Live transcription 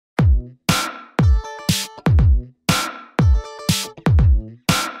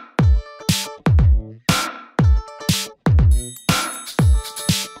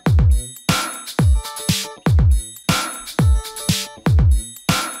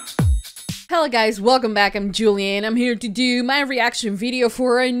Hello guys, welcome back. I'm Julie and I'm here to do my reaction video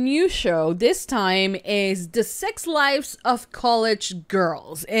for a new show. This time is The Sex Lives of College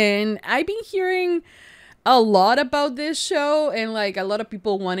Girls. And I've been hearing a lot about this show and like a lot of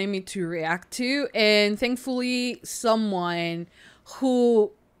people wanted me to react to. And thankfully someone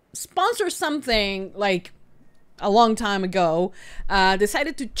who sponsored something like a long time ago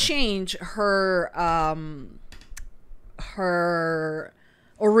decided to change her her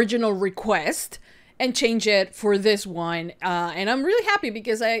original request and change it for this one, and I'm really happy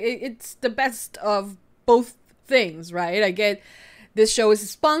because it's the best of both things, right? I get this show is a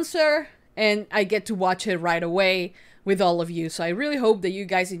sponsor and I get to watch it right away with all of you, so I really hope that you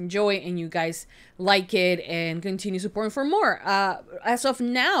guys enjoy and you guys like it and continue supporting for more. As of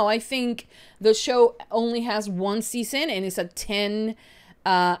now, I think the show only has one season and it's a 10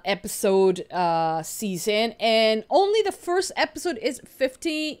 episode season, and only the first episode is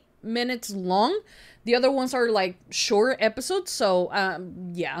 50 minutes long. The other ones are like short episodes, so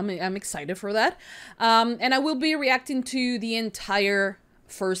yeah, I'm excited for that. And I will be reacting to the entire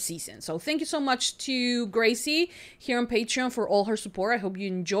first season. So thank you so much to Gracie here on Patreon for all her support. I hope you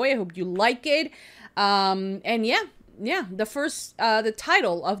enjoy, I hope you like it. And yeah, the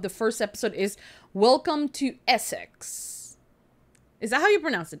title of the first episode is Welcome to Essex. Is that how you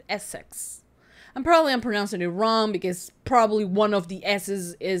pronounce it? Essex. I'm pronouncing it wrong because probably one of the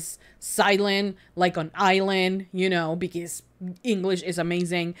S's is silent, like on island, you know, because English is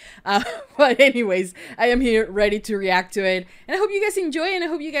amazing. But anyways, I am here ready to react to it. And I hope you guys enjoy and I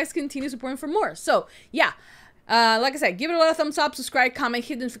hope you guys continue supporting for more. So, yeah. Like I said, give it a lot of thumbs up, subscribe, comment,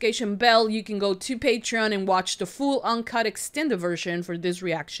 hit the notification bell. You can go to Patreon and watch the full uncut extended version for this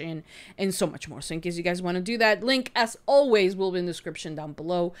reaction and so much more. So in case you guys want to do that, link as always will be in the description down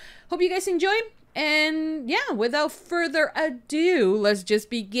below. Hope you guys enjoy. And yeah, without further ado, let's just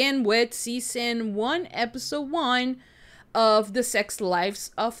begin with season 1, episode 1 of The Sex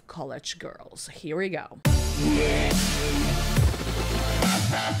Lives of College Girls. Here we go.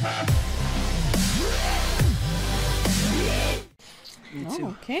 Me too.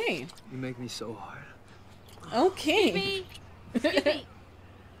 Okay. You make me so hard. Okay. Excuse me.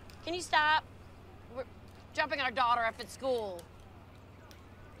 Can you stop? We're dropping our daughter off at school.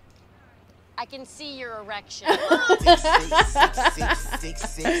 I can see your erection. Okay.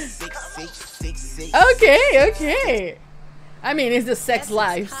 I mean, it's the sex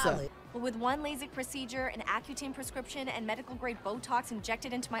life, so. With one LASIK procedure, an Accutane prescription, and medical grade Botox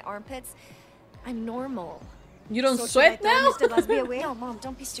injected into my armpits, I'm normal. You don't sweat now? Mr. Busby away? No, Mom,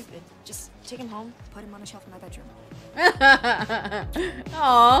 don't be stupid. Just take him home, put him on a shelf in my bedroom.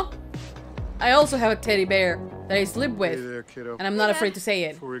 Aww. I also have a teddy bear that I sleep with. Hey there, kiddo. And I'm not afraid to say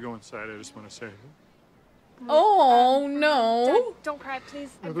it. Before we go inside, I just want to say, Oh, no. Don't cry, please.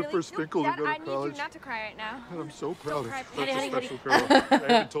 the first sprinkle to Dad, go to I need college. you not to cry right now. And I'm so proud of cry, such please. a Honey, special girl. I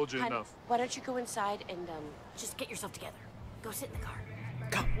haven't told you Honey, enough. why don't you go inside and just get yourself together? Go sit in the car.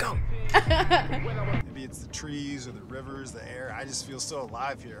 Go. Maybe it's the trees or the rivers, the air. I just feel so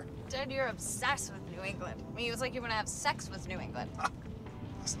alive here. Dad, you're obsessed with New England. I mean, it was like you want to have sex with New England.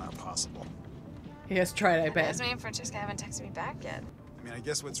 That's not possible. He has tried, I bet. Esme and Francesca haven't texted me back yet. I mean, I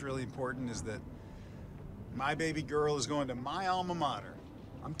guess what's really important is that my baby girl is going to my alma mater.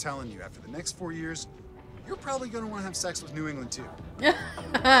 I'm telling you, after the next 4 years, you're probably going to want to have sex with New England too.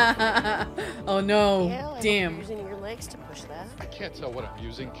 Oh no, Yeah, damn. Using your legs to push that. I can't tell what I'm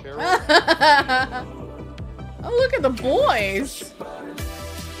using, Carol. Oh, look at the boys.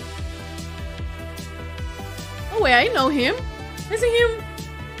 Oh wait, I know him. Isn't him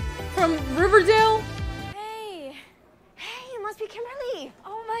from Riverdale? Hey, it must be Kimberly.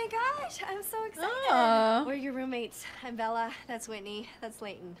 Oh my gosh, I'm so excited. Ah. We're your roommates. I'm Bella. That's Whitney. That's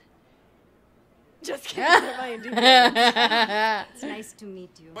Layton. Just kidding. It's nice to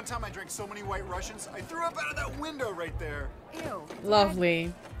meet you. One time I drank so many White Russians, I threw up out of that window right there. Ew.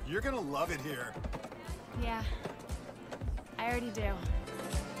 Lovely. You're going to love it here. Yeah, I already do.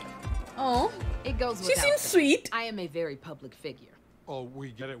 Oh, It goes she without seems saying, sweet. I am a very public figure. Oh,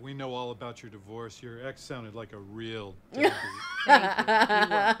 we get it. We know all about your divorce. Your ex sounded like a real deadbeat.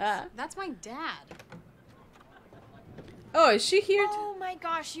 That's my dad. Oh, is she here? Oh my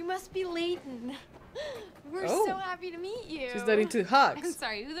gosh, you must be Layton. We're Oh. so happy to meet you. She's starting to I'm hugs.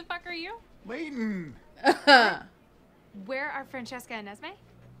 sorry, who the fuck are you? Layton! Where are Francesca and Esme?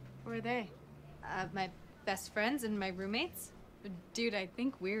 Who are they? My best friends and my roommates? Dude, I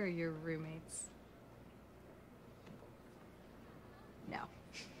think we're your roommates. No.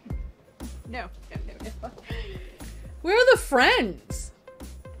 No. Where are the friends?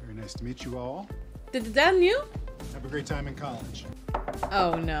 Very nice to meet you all. Did the dad knew? Have a great time in college.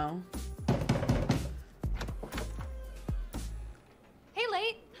 Oh no.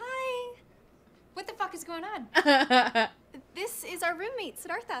 is going on? This is our roommate,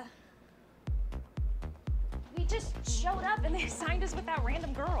 Siddhartha. We just showed up and they assigned us with that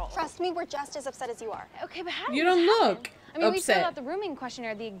random girl. Trust me, we're just as upset as you are. Okay, but how did You this don't happen? look I mean, we upset. filled out the rooming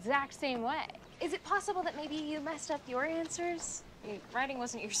questionnaire the exact same way. Is it possible that maybe you messed up your answers? I mean, writing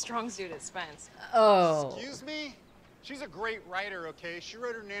wasn't your strong suit at Spence. Oh. Excuse me? She's a great writer, okay? She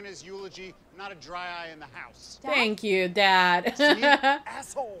wrote her Nana's eulogy, not a dry eye in the house. Thank you, Dad. See?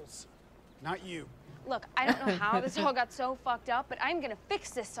 Assholes. Not you. Look, I don't know how this all got so fucked up, but I'm gonna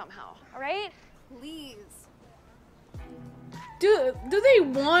fix this somehow, all right? Please. Do they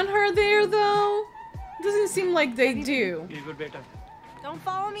want her there though? Doesn't seem like they do. Don't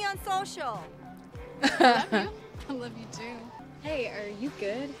follow me on social. I love you too. Hey, are you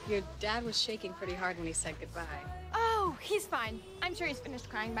good? Your dad was shaking pretty hard when he said goodbye. Oh, he's fine. I'm sure he's finished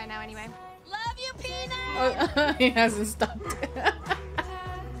crying by now anyway. Love you, Peanut. Oh, he hasn't stopped.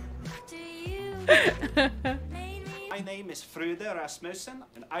 My name is Frode Rasmussen,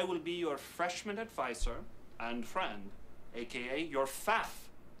 and I will be your freshman advisor and friend, aka your faff.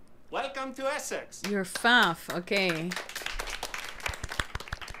 Welcome to Essex. Your faff, okay.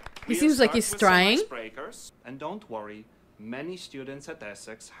 He We'll seems like start he's with trying. some icebreakers. And don't worry, many students at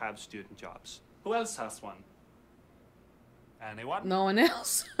Essex have student jobs. Who else has one? Anyone? No one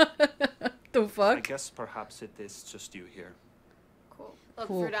else. The I fuck? guess perhaps it is just you here. Cool. Look,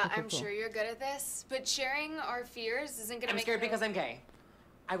 Cool, Fruta, cool, cool, I'm cool. sure you're good at this, but sharing our fears isn't gonna I'm make scared her- because I'm gay.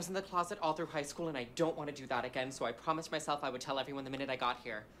 I was in the closet all through high school and I don't want to do that again, so I promised myself I would tell everyone the minute I got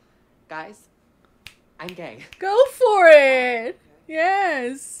here. Guys, I'm gay. Go for it.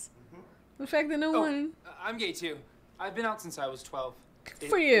 Yes. The fact that no one. I'm gay too. I've been out since I was 12. Good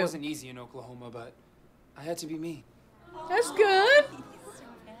for you. It wasn't easy in Oklahoma, but I had to be me. That's good.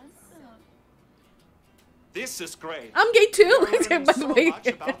 This is great. I'm gay too. We're learning By the so way. much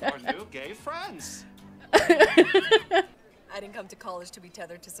about our new gay friends. I didn't come to college to be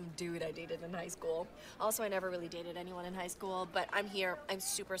tethered to some dude I dated in high school. Also, I never really dated anyone in high school, but I'm here. I'm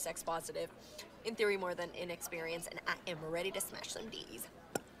super sex positive. In theory, more than inexperienced, and I am ready to smash some D's.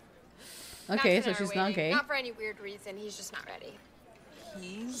 Okay, Max so and I are she's not waiting. gay. Not for any weird reason. He's just not ready.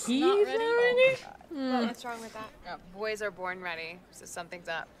 He's not not ready? ready? Well, what's wrong with that? Boys are born ready, so something's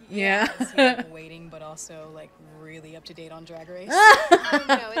up. Yeah. Is he, like, waiting, but also like really up to date on Drag Race? Oh,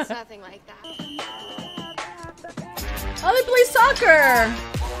 no, it's nothing like that. Oh, they play soccer.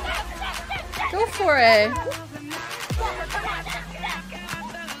 Go for it.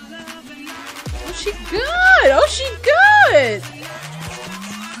 Oh, she good. Oh, she good.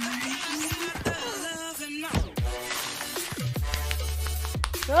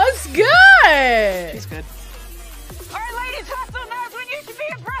 That's good. He's good. Our ladies hustle knows when you should be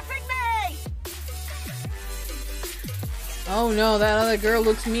impressing me! Oh no, that other girl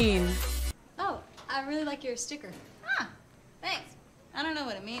looks mean. Oh, I really like your sticker. Ah, thanks. I don't know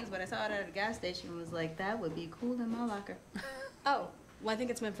what it means, but I saw it at a gas station and was like, that would be cool in my locker. Oh, well, I think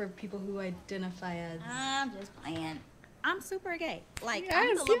it's meant for people who identify as. I'm just playing. I'm super gay. Like, Yes,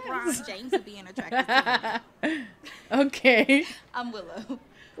 I'm the yes. LeBron James of being attracted to women. Okay. I'm Willow.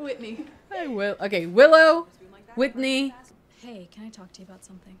 Whitney. I will. Okay, Willow, Whitney. Hey, can I talk to you about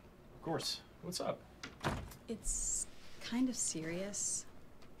something? Of course. What's up? It's kind of serious.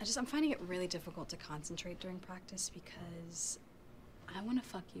 I'm finding it really difficult to concentrate during practice because I want to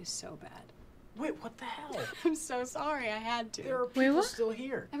fuck you so bad. Wait, what the hell? I'm so sorry, I had to. There are people still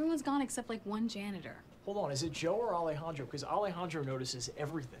here. Everyone's gone except like one janitor. Hold on, is it Joe or Alejandro? Because Alejandro notices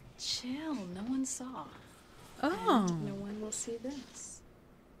everything. Chill, no one saw. Oh. And no one will see this.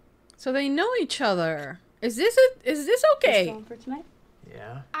 So they know each other. Is this okay? Going for tonight?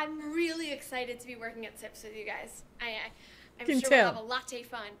 Yeah. I'm really excited to be working at Sips with you guys. I'm Can sure tell. we'll have a latte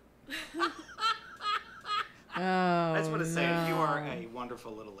fun. Oh, I just want to say you no. are a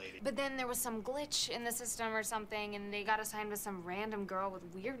wonderful little lady. But then there was some glitch in the system or something, and they got assigned with some random girl with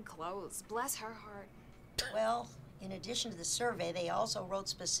weird clothes. Bless her heart. Well, in addition to the survey, they also wrote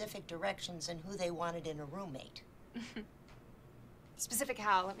specific directions in who they wanted in a roommate. Specific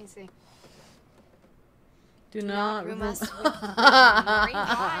how? Let me see. Do not room room- us with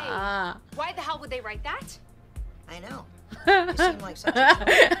Why? Why the hell would they write that? I know. You seem like such a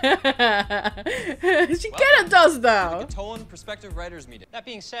She kind of does though. Catullin Prospective Writers Meeting. That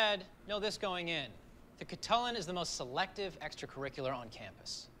being said, know this going in. The Catullin is the most selective extracurricular on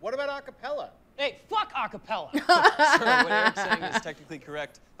campus. What about a cappella? Hey, fuck acapella! Sure, what Eric's saying is technically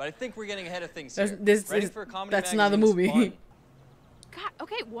correct, but I think we're getting ahead of things here. Writing for a comedy That's not the magazine is movie. fun. God,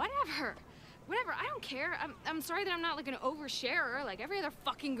 okay, whatever. Whatever, I don't care. I'm sorry that I'm not like an oversharer like every other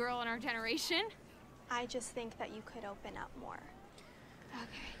fucking girl in our generation. I just think that you could open up more.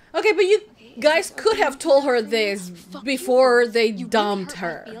 Okay, but you guys could have told her this before they You dumped really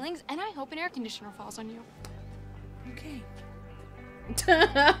hurt her. my feelings, and I hope an air conditioner falls on you. Okay.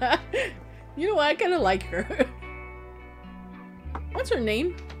 You know what? I kind of like her. What's her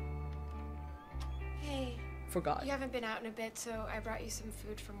name? Hey. Forgot. You haven't been out in a bit, so I brought you some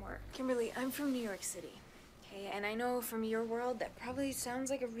food from work. Kimberly, I'm from New York City. Okay, and I know from your world that probably sounds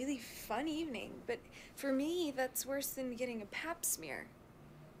like a really fun evening, but for me, that's worse than getting a pap smear.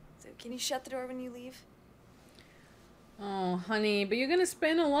 So can you shut the door when you leave? Oh, honey, but you're gonna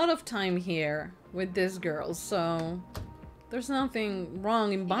spend a lot of time here with this girl, so there's nothing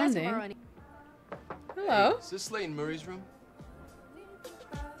wrong in bonding. Hello. Hey, is this Leighton Murray's room?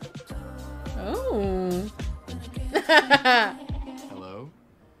 Oh. Hello?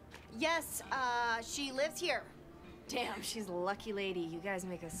 Yes, she lives here. Damn, she's a lucky lady. You guys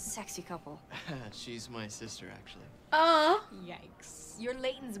make a sexy couple. She's my sister, actually. Aw. Yikes. You're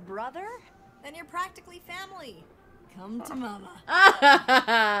Leighton's brother? Then you're practically family. Come to mama.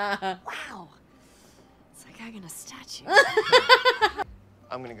 Wow. It's like I got a statue.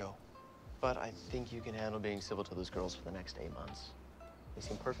 I'm gonna go. But I think you can handle being civil to those girls for the next 8 months. They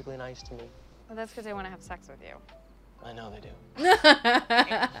seem perfectly nice to me. Well, that's because they want to have sex with you. I know they do.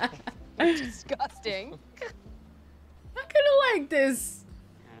 Disgusting. I kind of like this.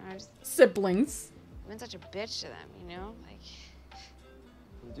 Siblings. I've been such a bitch to them, you know?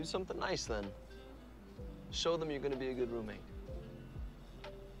 Like, Do something nice then. Show them you're gonna be a good roommate.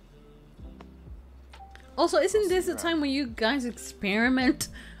 Also, isn't this the time when you guys experiment?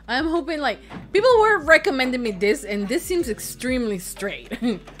 I'm hoping, like, people were recommending me this, and this seems extremely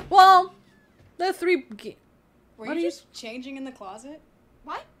straight. Well, the three... Were What you are you- just changing in the closet?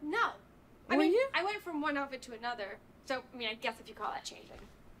 What? No. I mean, I went from one outfit to another. So, I mean, I guess if you call that changing.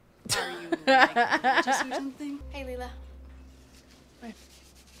 Are you like religious or something? Hey, Leela.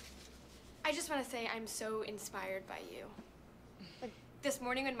 I just want to say I'm so inspired by you. Like, this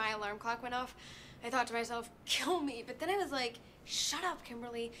morning when my alarm clock went off, I thought to myself, kill me. But then I was like, shut up,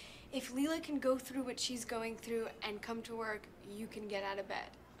 Kimberly. If Leela can go through what she's going through and come to work, you can get out of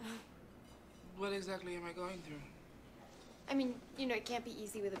bed. What exactly am I going through? I mean, you know, it can't be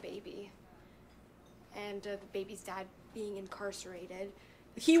easy with a baby. And the baby's dad being incarcerated.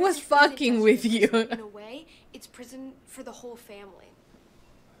 He was Prison isn't fucking just with prison. you. In a way, it's prison for the whole family.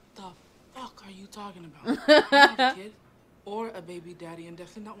 The fuck are you talking about? I don't have a kid or a baby daddy, and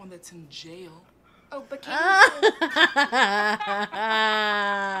definitely not one that's in jail. Oh, but Yeah,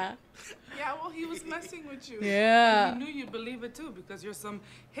 well, he was messing with you. Yeah. And he knew you'd believe it too because you're some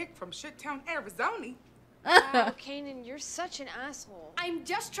hick from Shittown, Arizona. wow, Kanan, you're such an asshole. I'm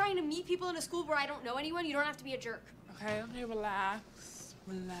just trying to meet people in a school where I don't know anyone. You don't have to be a jerk. Okay, relax.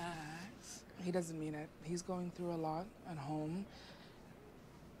 Relax. He doesn't mean it. He's going through a lot at home.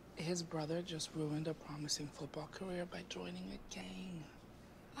 His brother just ruined a promising football career by joining a gang.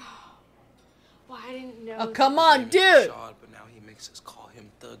 Well, I didn't know. Oh, come on, dude. Shard, but now he makes us call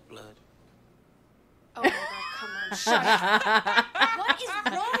him Thug Blood. Oh my God, come on, shut up. What is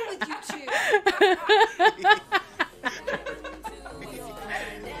wrong with you two?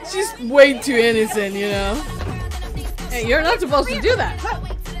 She's way too innocent, you know? Hey, you're not supposed to do that.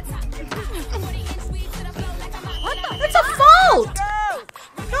 It's a fault!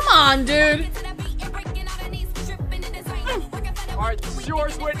 Come on, dude. Alright, this is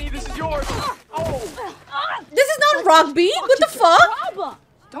yours, Whitney. This is yours. Oh! This is not rugby. What the fuck?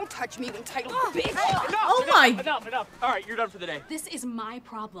 Don't touch me, you entitled bitch! Oh my- Enough. Alright, you're done for the day. This is my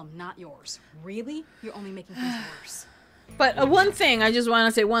problem, not yours. Really? You're only making things worse. But one thing, I just want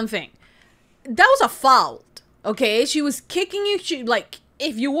to say one thing. That was a fault, okay? She was kicking you. She, like,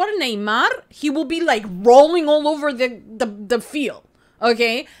 if you were Neymar, he will be, like, rolling all over the field,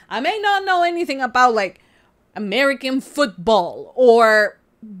 okay? I may not know anything about, like, American football or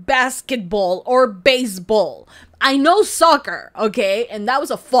basketball or baseball. I know soccer, okay? And that was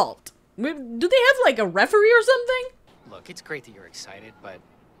a fault. Do they have, like, a referee or something? Look, it's great that you're excited, but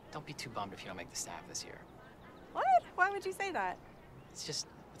don't be too bummed if you don't make the staff this year. What? Why would you say that? It's just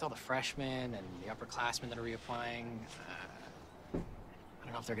with all the freshmen and the upperclassmen that are reapplying, I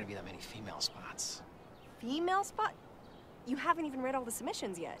don't know if there are going to be that many female spots. Female spot? You haven't even read all the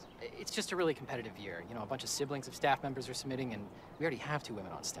submissions yet. It's just a really competitive year. You know, a bunch of siblings of staff members are submitting, and we already have 2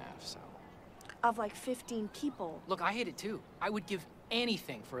 women on staff, so. Of like 15 people. Look, I hate it too. I would give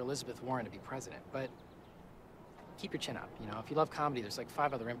anything for Elizabeth Warren to be president, but keep your chin up. You know, if you love comedy, there's like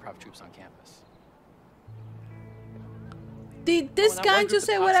 5 other improv troupes on campus. Did this now guy one group just of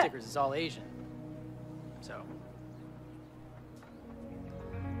say pot what I... stickers is all Asian. So.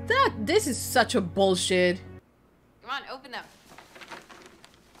 This is such a bullshit. Come on, open them.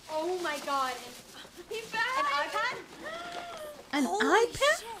 Oh my god. An iPad? An Holy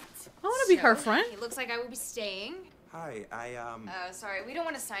iPad? shit. I want to be her friend. It looks like I will be staying. Hi, Sorry, we don't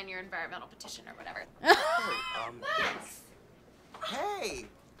want to sign your environmental petition or whatever. Hey!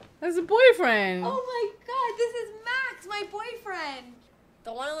 That's a boyfriend. Oh my god, this is Max, my boyfriend.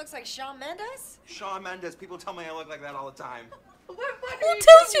 The one who looks like Shawn Mendes? Shawn Mendes. People tell me I look like that all the time. Who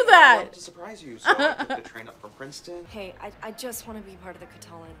tells you I that? wanted to surprise you, so I took the train up from Princeton. Hey, I just want to be part of the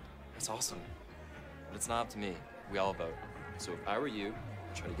Catalan. That's awesome. But it's not up to me. We all vote. So if I were you,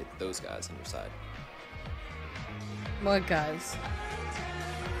 I'd try to get those guys on your side. What guys?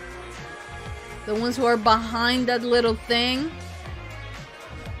 The ones who are behind that little thing?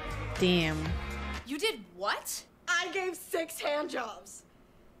 Damn. You did what? I gave 6 hand jobs.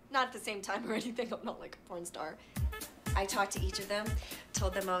 Not at the same time or anything. I'm not like a porn star. I talked to each of them,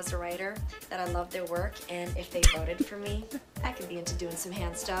 told them I was a writer, that I loved their work, and if they voted for me, I could be into doing some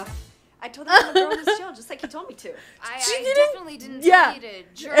hand stuff. I told them I'm a girl in this show, just like you told me to. I definitely didn't Yeah. tell you to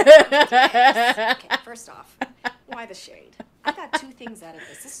jerk off. Okay, first off, why the shade? I got 2 things out of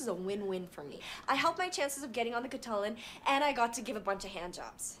this. This is a win-win for me. I helped my chances of getting on the Catalan, and I got to give a bunch of hand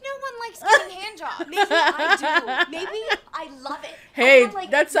jobs. No one likes giving hand jobs. Maybe I do. Maybe I love it. Hey, I had,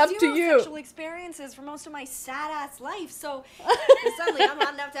 like, that's up to 0 you. sexual experiences for most of my sad-ass life, so suddenly I'm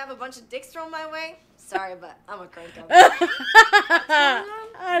not enough to have a bunch of dicks thrown my way. Sorry, but I'm a crank up.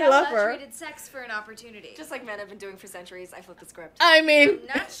 I love her. Traded sex for an opportunity. Just like men have been doing for centuries, I flipped the script. I mean...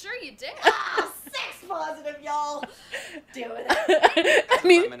 I'm not sure you did. Sex positive, y'all. Deal with it. As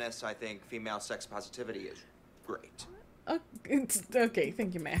a feminist, I think female sex positivity is great. Okay,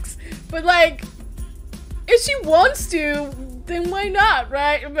 thank you, Max. But like, if she wants to, then why not,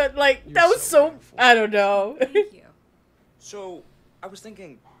 right? But like, that was so... I don't know. Thank you. So, I was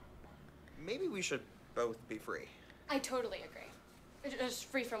thinking, maybe we should both be free. I totally agree. Just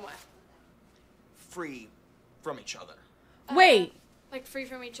free from what? Free from each other. Wait, Like free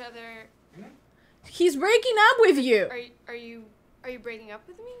from each other. he's breaking up with you. Are you breaking up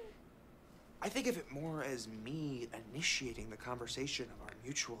with me? I think of it more as me initiating the conversation of our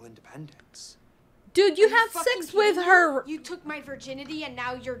mutual independence. Dude, you Are had fucking sex with kidding me? her. You took my virginity and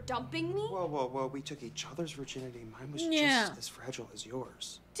now you're dumping me? Whoa, we took each other's virginity. Mine was Yeah. just as fragile as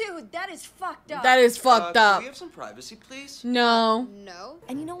yours. Dude, that is fucked up. That is fucked up. Can we have some privacy, please? No. No.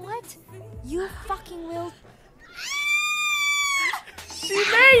 And you know what? You fucking will. She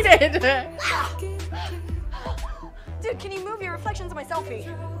made it. Dude, can you move your reflections of my selfie?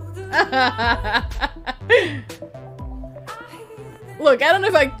 Look, I don't know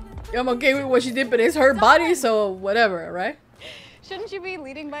if I'm okay with what she did, but it's her body, so whatever, right? Shouldn't you be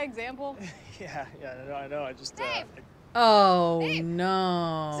leading by example? Yeah, I know. I just. Oh Babe.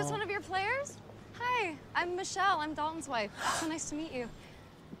 no. Is this one of your players? Hi, I'm Michelle. I'm Dalton's wife. So nice to meet you.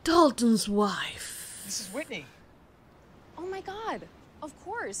 Dalton's wife. This is Whitney. Oh my god. Of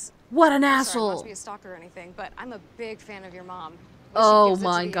course. What an I'm sorry, not asshole. to be a stalker or anything, but I'm a big fan of your mom. When she Oh gives it to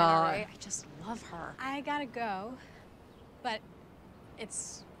my the God. NRA, I just love her. I gotta go, but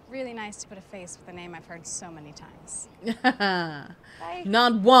it's really nice to put a face with a name I've heard so many times. Bye.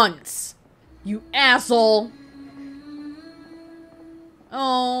 Not once. You asshole.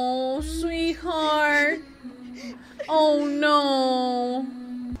 Oh, sweetheart. Oh no.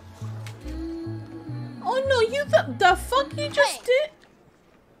 Oh no, you the fuck you just did?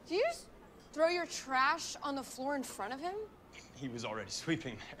 Do you just throw your trash on the floor in front of him? He was already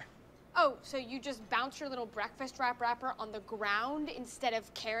sweeping there. Oh, so you just bounce your little breakfast wrapper on the ground instead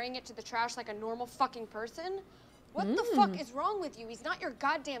of carrying it to the trash like a normal fucking person? What the fuck is wrong with you? He's not your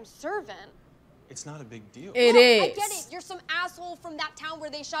goddamn servant. It's not a big deal. It Look, is. I get it. You're some asshole from that town where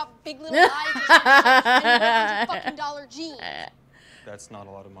they shop Big Little Lies or some shit, and you wear into fucking dollar jeans. That's not a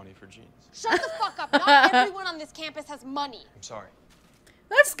lot of money for jeans. Shut the fuck up. Not everyone on this campus has money. I'm sorry.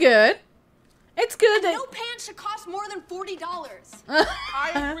 That's good. It's good that No pants should cost more than $40.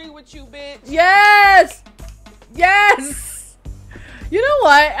 I agree with you, bitch. Yes! Yes! You know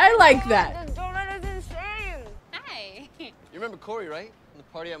what? I like that. The donut is insane. Hi. You remember Corey, right? From the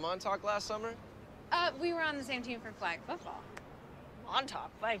party at Montauk last summer? We were on the same team for flag football.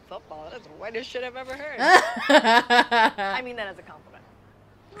 Montauk flag football. That's the whitest shit I've ever heard. I mean that as a compliment.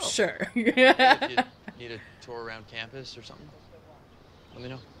 Sure. If you need a tour around campus or something, let me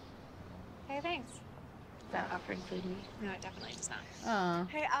know. Hey, thanks. Does that offer include me? No, it definitely does not. Oh.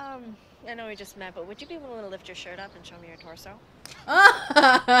 Hey, I know we just met, but would you be willing to lift your shirt up and show me your torso?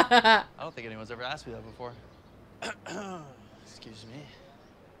 I don't think anyone's ever asked me that before. Excuse me.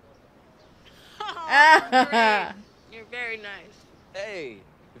 Great. You're very nice. Hey,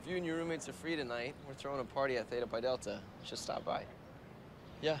 if you and your roommates are free tonight, we're throwing a party at Theta Pi Delta. Just stop by.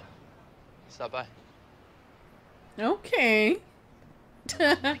 Yeah. Stop by. Okay.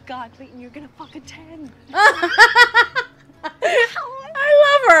 Oh my God, Clayton, you're gonna fuck a 10. I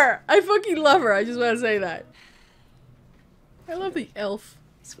love her. I fucking love her. I just want to say that. I love the elf.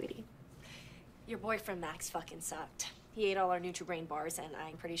 Sweetie, your boyfriend Max fucking sucked. He ate all our Nutri-Grain bars, and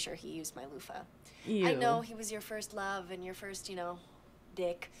I'm pretty sure he used my loofah. Ew. I know he was your first love and your first, you know,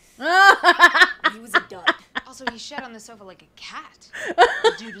 dick. He was a dud. Also, he shed on the sofa like a cat.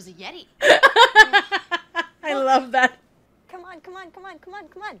 The dude was a Yeti. I love that. Come on, come on, come on, come on,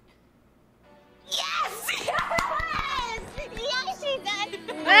 come on. Yes! Yes! Yes, she did!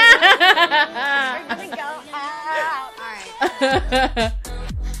 We're gonna go out. Alright.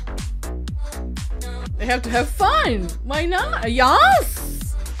 They have to have fun. Why not?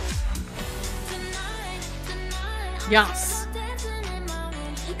 Yes! Yes.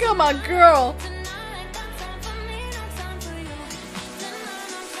 Come on, girl.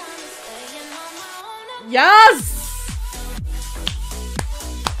 Yes!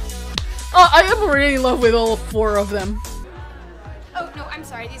 Oh, I am already in love with all 4 of them. Oh, no, I'm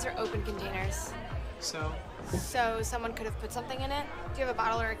sorry. These are open containers. So? So someone could have put something in it? Do you have a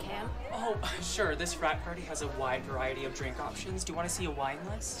bottle or a can? Oh, sure. This frat party has a wide variety of drink options. Do you want to see a wine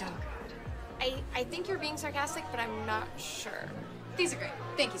list? Oh, God. I think you're being sarcastic, but I'm not sure. These are great.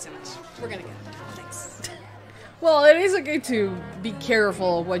 Thank you so much. We're gonna get them. Thanks. Well, it is okay to be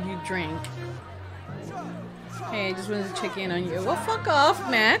careful of what you drink. Hey, I just wanted to check in on you. Well, fuck off,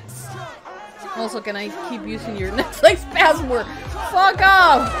 Max. Also, can I keep using your Netflix password? Fuck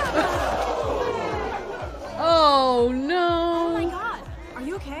off! Oh, no. Oh my God. Are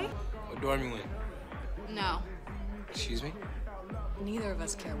you okay? What dorm you in? No. Excuse me? Neither of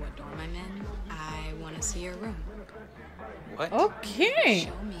us care what dorm I'm in. I want to see your room. What? Okay.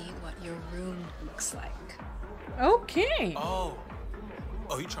 Show me what your room looks like. Okay. Oh,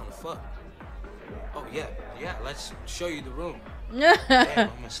 you trying to fuck? Oh, yeah. Let's show you the room. Damn, I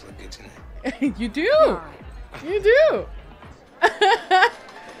must look good tonight. You do. You do.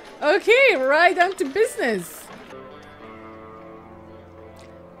 Okay, right down to business.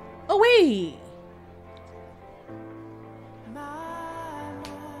 Oh, wait.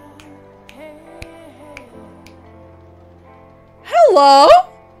 Hello?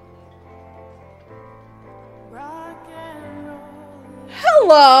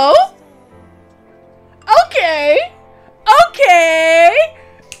 Hello? Okay. Okay.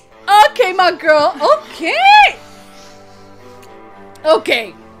 Okay, my girl. Okay.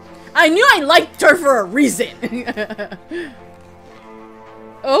 Okay. I knew I liked her for a reason.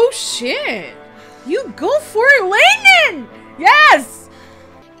 Oh, shit. You go for it, Layton. Yes.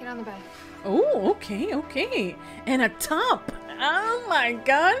 Get on the bed. Oh, okay, okay. And a top. Oh my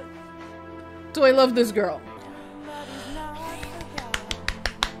God. Do I love this girl?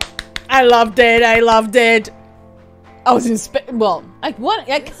 I loved it. I loved it. I was I kind of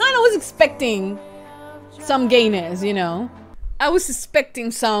was expecting some gayness, you know. I was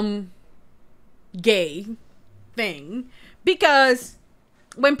expecting some gay thing because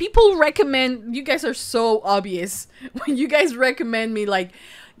when people recommend, you guys are so obvious. When you guys recommend me, like,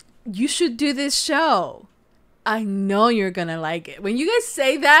 you should do this show, I know you're gonna like it. When you guys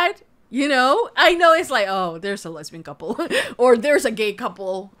say that, you know, I know it's like, oh, there's a lesbian couple or there's a gay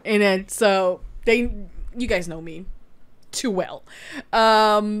couple in it. So you guys know me too well.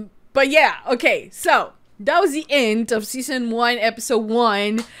 But yeah, okay. So that was the end of season 1, episode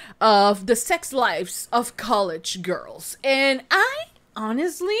 1 of the sex lives of college girls. And I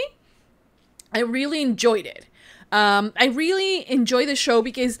really enjoyed it. I really enjoy the show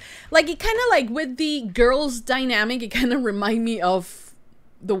because, like, it kind of, like, with the girls dynamic, it kind of remind me of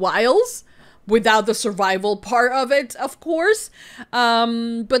The Wilds without the survival part of it, of course.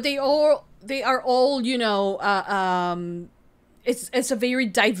 But they are all, you know, it's a very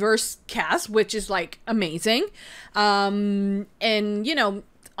diverse cast, which is, like, amazing. And, you know,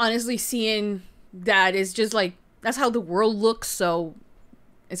 honestly, seeing that is just, like, that's how the world looks. So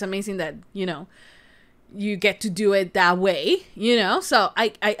it's amazing that, you know, you get to do it that way, you know. So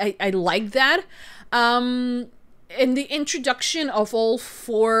I like that. And the introduction of all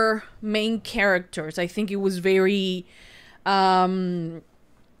 4 main characters, I think it was very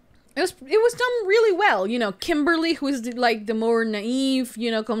it was done really well. You know, Kimberly, who is like the more naive, you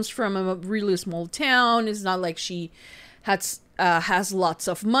know, comes from a really small town. It's not like she has lots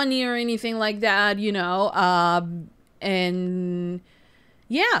of money or anything like that, you know. And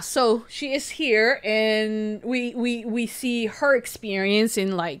yeah, so she is here, and we see her experience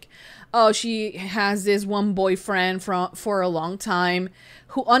in, like, oh, she has this one boyfriend for a long time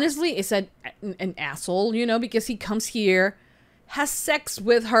who honestly is an asshole, you know, because he comes here, has sex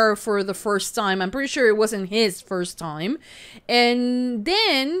with her for the first time. I'm pretty sure it wasn't his first time. And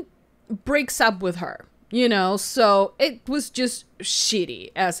then breaks up with her, you know? So it was just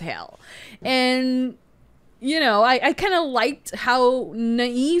shitty as hell. And, you know, I kind of liked how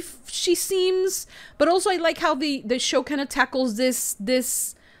naive she seems, but also I like how the show kind of tackles this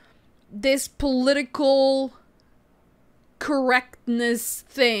political correctness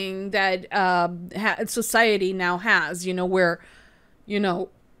thing that society now has, you know, where, you know,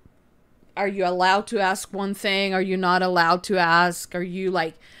 are you allowed to ask one thing? Are you not allowed to ask? Are you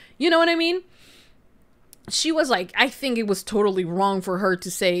like, you know what I mean? She was like, I think it was totally wrong for her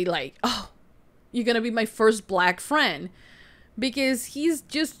to say like, oh, you're gonna be my first black friend, because he's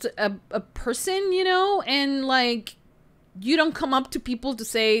just a person, you know, and like, you don't come up to people to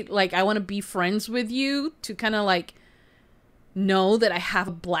say like, I want to be friends with you, to kind of like know that I have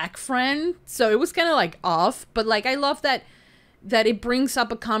a black friend. So it was kind of like off, but like, I love that it brings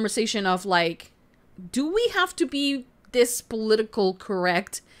up a conversation of like, do we have to be this political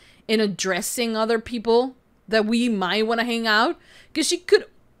correct in addressing other people that we might want to hang out? Because she could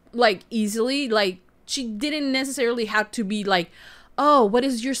like easily, like, she didn't necessarily have to be like, oh, what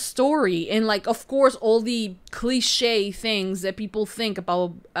is your story? And like, of course, all the cliche things that people think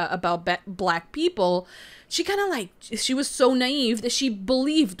about black people. She kind of like, she was so naive that she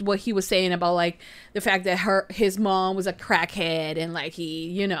believed what he was saying about like the fact that his mom was a crackhead, and like he,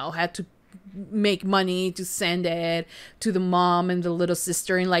 you know, had to make money to send it to the mom and the little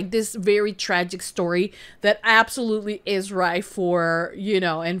sister, and like this very tragic story that absolutely is right for, you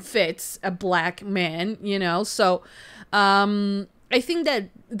know, and fits a black man, you know. So I think that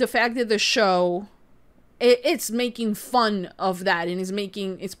the fact that the show, it's making fun of that, and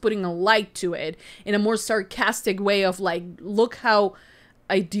it's putting a light to it in a more sarcastic way of like, look how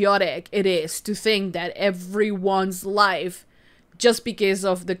idiotic it is to think that everyone's life, just because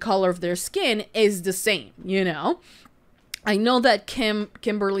of the color of their skin, is the same, you know? I know that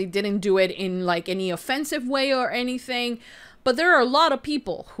Kimberly didn't do it in like any offensive way or anything, but there are a lot of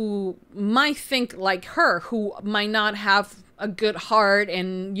people who might think like her, who might not have a good heart,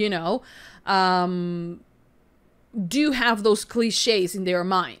 and, you know, do have those cliches in their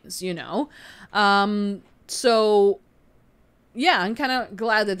minds, you know? So yeah, I'm kind of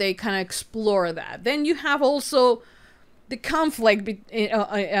glad that they kind of explore that. Then you have also the conflict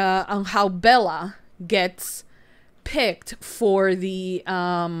on how Bella gets picked for the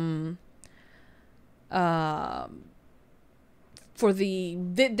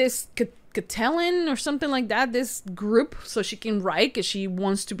this Catalan or something like that, this group, so she can write, because she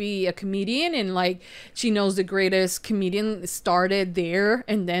wants to be a comedian, and like, she knows the greatest comedian started there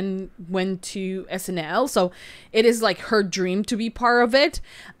and then went to SNL, so it is like her dream to be part of it.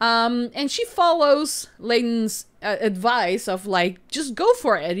 And she follows Layton's advice of like, just go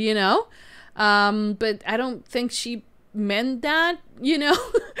for it, you know. But I don't think she meant that, you know.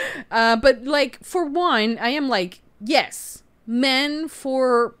 But like, for one, I am like, yes, men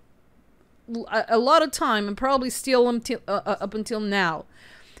for a lot of time, and probably still up until now,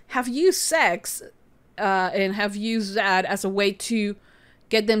 have used sex and have used that as a way to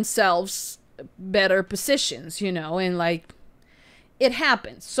get themselves better positions, you know, and like, it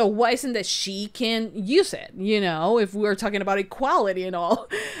happens. So why isn't that she can use it, you know, if we're talking about equality and all.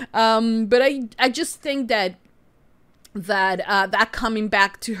 But I just think that coming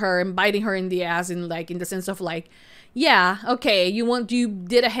back to her and biting her in the ass, in like, in the sense of like, yeah, okay, you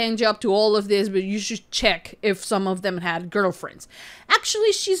did a hand job to all of this, but you should check if some of them had girlfriends.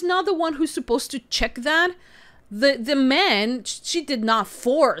 Actually, she's not the one who's supposed to check that. The men, she did not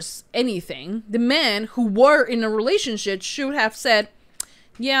force anything. The men who were in a relationship should have said,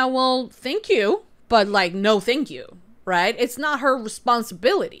 yeah, well, thank you, but like, no thank you, right? It's not her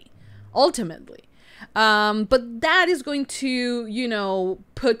responsibility, ultimately. But that is going to, you know,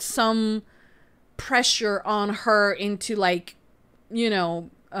 put some pressure on her into like, you know,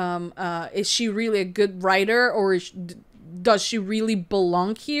 is she really a good writer, or does she really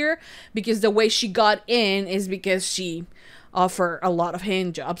belong here? Because the way she got in is because she offered a lot of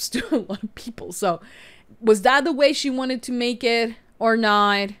hand jobs to a lot of people. So was that the way she wanted to make it or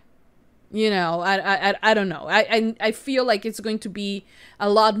not? You know, I don't know. I feel like it's going to be a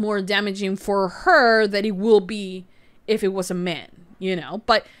lot more damaging for her than it will be if it was a man, you know.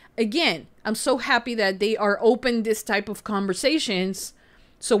 But again, I'm so happy that they are open this type of conversations,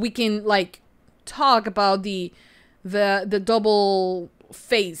 so we can like talk about the double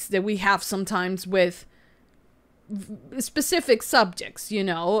face that we have sometimes with specific subjects, you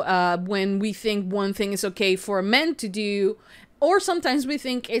know, when we think one thing is okay for a man to do, or sometimes we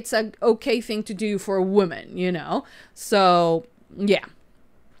think it's a okay thing to do for a woman, you know. So yeah.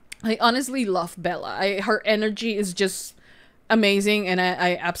 I honestly love Bella. Her energy is just amazing, and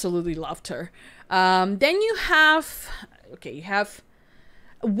I absolutely loved her. Then you have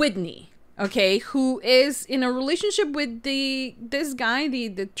Whitney, okay, who is in a relationship with this guy,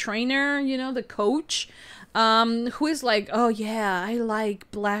 the trainer, you know, the coach, who is like, oh yeah, I like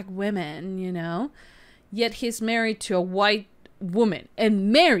black women, you know, yet he's married to a white woman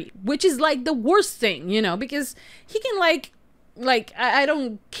and married, which is like the worst thing, you know, because he can like I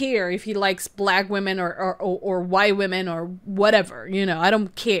don't care if he likes black women or white women or whatever, you know, I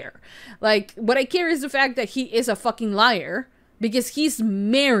don't care. Like, what I care is the fact that he is a fucking liar because he's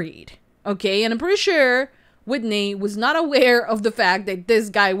married, okay? And I'm pretty sure Whitney was not aware of the fact that this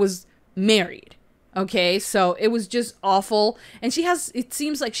guy was married, okay? So it was just awful. And it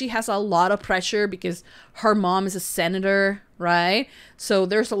seems like she has a lot of pressure because her mom is a senator, right? So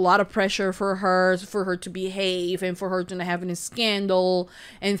there's a lot of pressure for her to behave and for her to not have any scandal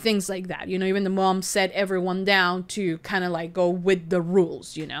and things like that. You know, even the mom set everyone down to kind of like go with the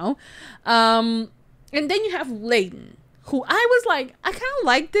rules, you know? And then you have Layden, who I was like, I kind of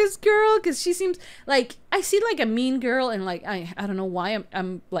like this girl because she seems like, I see like a mean girl and like, I don't know why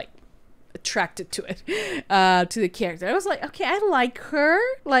I'm like attracted to it, to the character. I was like, okay, I like her.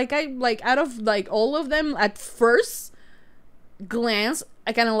 Like, out of like all of them at first glance,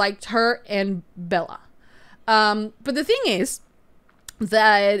 I kind of liked her and Bella. But the thing is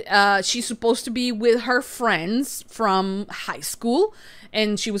that she's supposed to be with her friends from high school,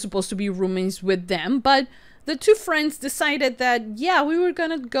 and she was supposed to be roommates with them, but the two friends decided that, yeah, we were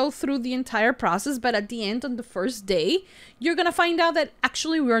gonna go through the entire process, but at the end, on the first day, you're gonna find out that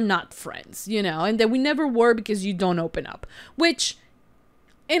actually we're not friends, you know, and that we never were because you don't open up. Which,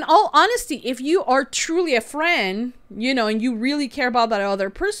 in all honesty, if you are truly a friend, you know, and you really care about that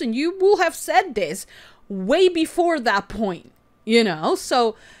other person, you will have said this way before that point, you know?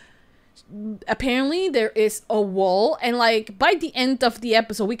 So apparently there is a wall, and like by the end of the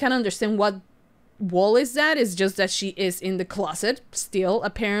episode, we can understand what wall is that. It's just that she is in the closet still,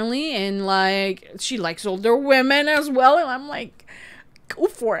 apparently, and like she likes older women as well, and I'm like, go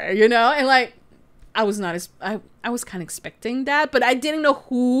for it, you know? And like, I was kind of expecting that, but I didn't know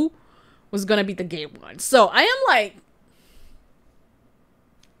who was gonna be the gay one. So I am like,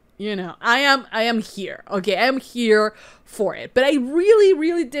 you know, I am here. Okay, I am here for it. But I really,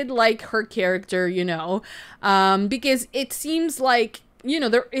 really did like her character, you know, because it seems like, you know,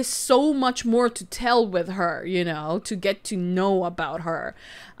 there is so much more to tell with her, you know, to get to know about her.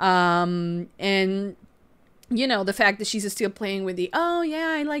 And you know, the fact that she's still playing with the, oh yeah,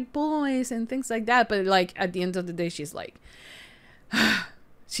 I like boys and things like that. But like at the end of the day, she's like,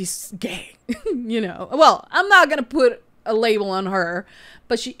 she's gay, you know. Well, I'm not going to put a label on her,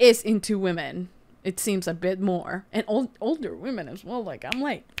 but she is into women. It seems a bit more. And older women as well. Like, I'm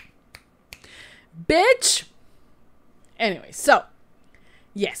like, bitch. Anyway, so,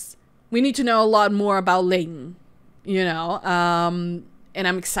 yes, we need to know a lot more about Layden, you know. And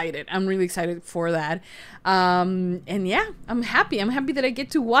I'm excited. I'm really excited for that. And yeah, I'm happy. I'm happy that I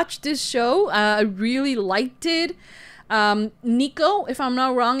get to watch this show. I really liked it. Nico, if I'm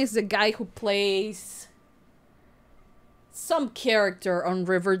not wrong, is the guy who plays some character on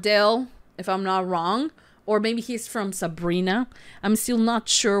Riverdale, if I'm not wrong. Or maybe he's from Sabrina. I'm still not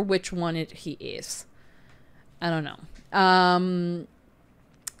sure which one he is. I don't know.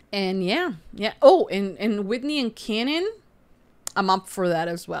 And yeah. Oh, and Whitney and Cannon, I'm up for that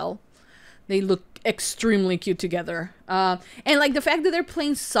as well. They look extremely cute together. And like the fact that they're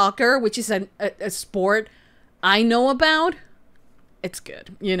playing soccer, which is a sport I know about, it's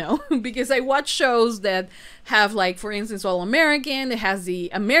good, you know, because I watch shows that have, like, for instance, All American. It has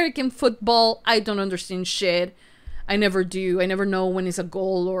the American football. I don't understand shit. I never do. I never know when it's a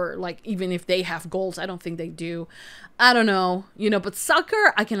goal, or like even if they have goals, I don't think they do. I don't know, you know, but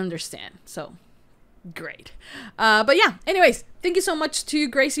soccer I can understand. So great. But yeah, anyways, thank you so much to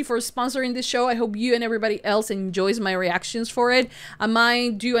Gracie for sponsoring this show. I hope you and everybody else enjoys my reactions for it. I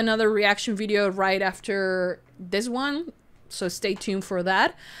might do another reaction video right after this one, so stay tuned for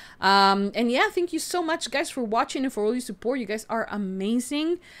that. And yeah, thank you so much, guys, for watching and for all your support. You guys are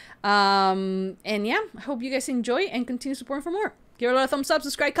amazing. And yeah, I hope you guys enjoy and continue supporting for more. Give it a lot of thumbs up,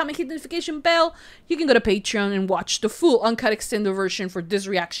 subscribe, comment, hit the notification bell. You can go to Patreon and watch the full uncut extended version for this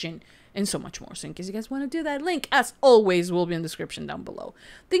reaction and so much more. So in case you guys want to do that, link, as always, will be in the description down below.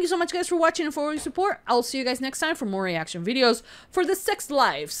 Thank you so much, guys, for watching and for all your support. I'll see you guys next time for more reaction videos for the sex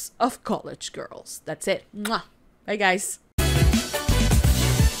lives of college girls. That's it. Mwah. Bye, guys.